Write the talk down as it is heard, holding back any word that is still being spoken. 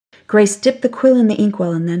Grace dipped the quill in the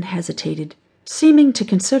inkwell and then hesitated. Seeming to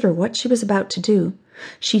consider what she was about to do,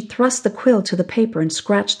 she thrust the quill to the paper and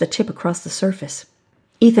scratched the tip across the surface.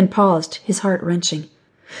 Ethan paused, his heart wrenching.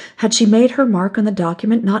 Had she made her mark on the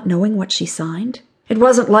document not knowing what she signed? It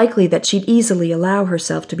wasn't likely that she'd easily allow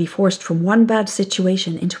herself to be forced from one bad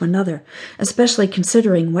situation into another, especially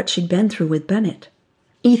considering what she'd been through with Bennett.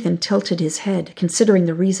 Ethan tilted his head, considering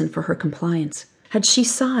the reason for her compliance. Had she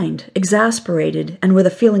signed, exasperated and with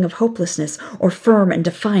a feeling of hopelessness, or firm and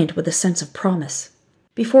defiant with a sense of promise?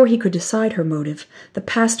 Before he could decide her motive, the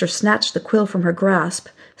pastor snatched the quill from her grasp,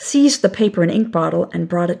 seized the paper and ink bottle, and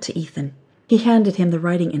brought it to Ethan. He handed him the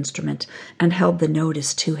writing instrument and held the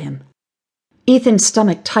notice to him. Ethan's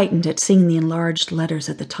stomach tightened at seeing the enlarged letters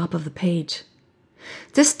at the top of the page.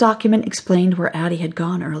 This document explained where Addie had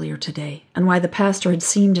gone earlier today, and why the pastor had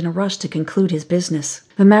seemed in a rush to conclude his business.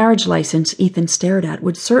 The marriage license Ethan stared at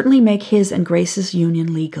would certainly make his and Grace's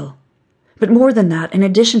union legal. But more than that, in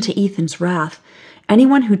addition to Ethan's wrath,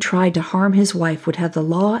 anyone who tried to harm his wife would have the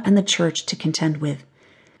law and the church to contend with.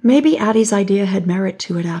 Maybe Addie's idea had merit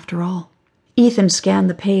to it after all. Ethan scanned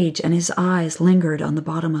the page and his eyes lingered on the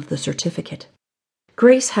bottom of the certificate.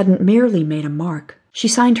 Grace hadn't merely made a mark. She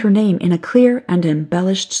signed her name in a clear and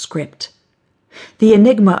embellished script. The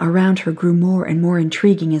enigma around her grew more and more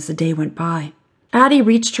intriguing as the day went by. Addie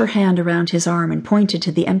reached her hand around his arm and pointed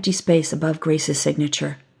to the empty space above Grace's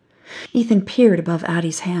signature. Ethan peered above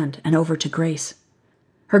Addie's hand and over to Grace.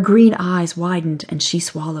 Her green eyes widened and she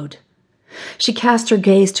swallowed. She cast her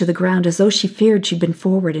gaze to the ground as though she feared she'd been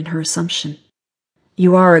forward in her assumption.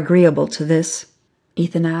 "You are agreeable to this?"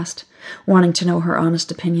 Ethan asked, wanting to know her honest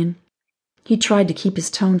opinion. He tried to keep his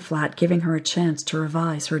tone flat, giving her a chance to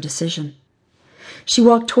revise her decision. She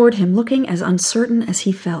walked toward him, looking as uncertain as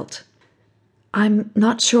he felt. "I'm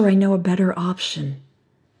not sure I know a better option,"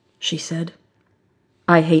 she said.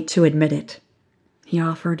 "I hate to admit it," he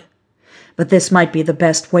offered, "but this might be the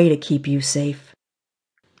best way to keep you safe."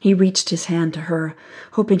 He reached his hand to her,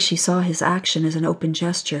 hoping she saw his action as an open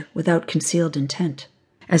gesture, without concealed intent.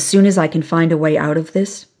 "As soon as I can find a way out of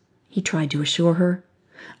this," he tried to assure her,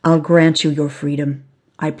 "I'll grant you your freedom.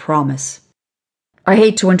 I promise." "I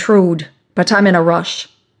hate to intrude, but I'm in a rush,"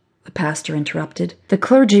 the pastor interrupted. The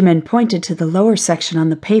clergyman pointed to the lower section on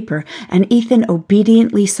the paper, and Ethan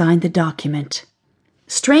obediently signed the document.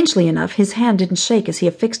 Strangely enough, his hand didn't shake as he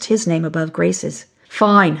affixed his name above Grace's.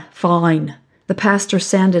 "Fine, fine." The pastor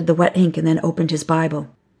sanded the wet ink and then opened his Bible.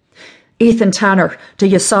 "Ethan Tanner, do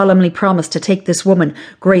you solemnly promise to take this woman,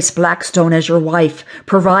 Grace Blackstone, as your wife,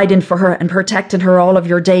 providing for her and protecting her all of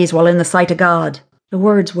your days while in the sight of God?" The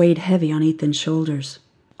words weighed heavy on Ethan's shoulders.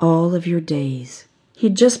 All of your days.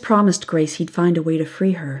 He'd just promised Grace he'd find a way to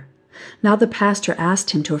free her. Now the pastor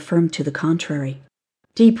asked him to affirm to the contrary.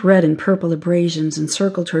 Deep red and purple abrasions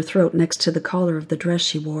encircled her throat next to the collar of the dress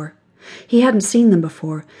she wore. He hadn't seen them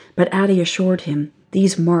before, but Addie assured him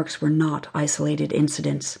these marks were not isolated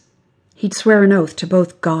incidents. He'd swear an oath to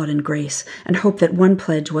both God and Grace, and hope that one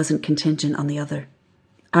pledge wasn't contingent on the other.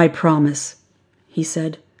 "I promise," he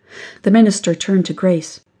said. The minister turned to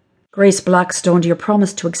Grace. "Grace Blackstone, do you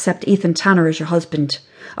promise to accept Ethan Tanner as your husband,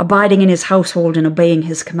 abiding in his household and obeying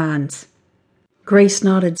his commands?" Grace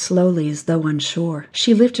nodded slowly as though unsure.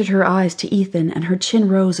 She lifted her eyes to Ethan and her chin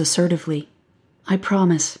rose assertively. "I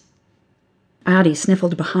promise." Addie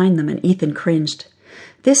sniffled behind them and Ethan cringed.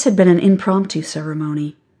 This had been an impromptu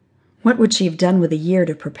ceremony. What would she have done with a year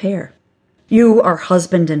to prepare? "You are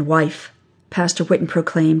husband and wife," Pastor Whitten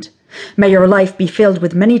proclaimed. "May your life be filled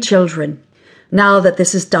with many children. Now that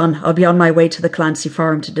this is done, I'll be on my way to the Clancy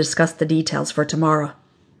farm to discuss the details for tomorrow."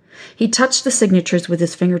 He touched the signatures with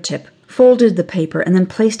his fingertip, folded the paper, and then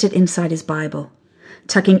placed it inside his Bible.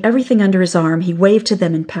 Tucking everything under his arm, he waved to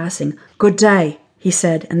them in passing. "Good day," he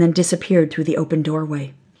said, and then disappeared through the open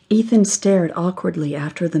doorway. Ethan stared awkwardly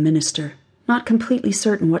after the minister, not completely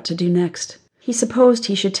certain what to do next. He supposed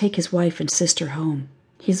he should take his wife and sister home.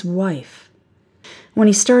 His wife. When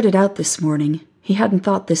he started out this morning, he hadn't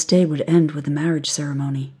thought this day would end with the marriage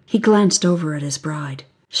ceremony. He glanced over at his bride.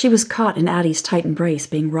 She was caught in Addie's tight embrace,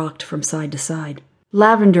 being rocked from side to side.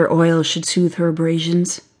 Lavender oil should soothe her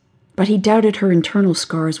abrasions, but he doubted her internal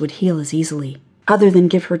scars would heal as easily. Other than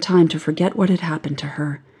give her time to forget what had happened to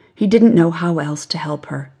her, he didn't know how else to help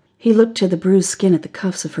her. He looked to the bruised skin at the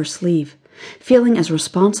cuffs of her sleeve, feeling as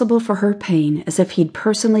responsible for her pain as if he'd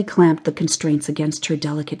personally clamped the constraints against her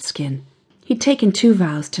delicate skin. He'd taken 2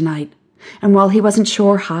 vows tonight, and while he wasn't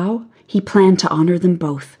sure how, he planned to honor them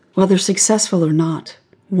both. Whether successful or not,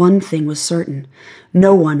 one thing was certain: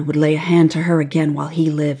 no one would lay a hand to her again while he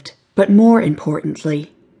lived. But more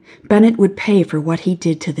importantly, Bennett would pay for what he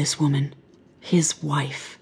did to this woman, his wife.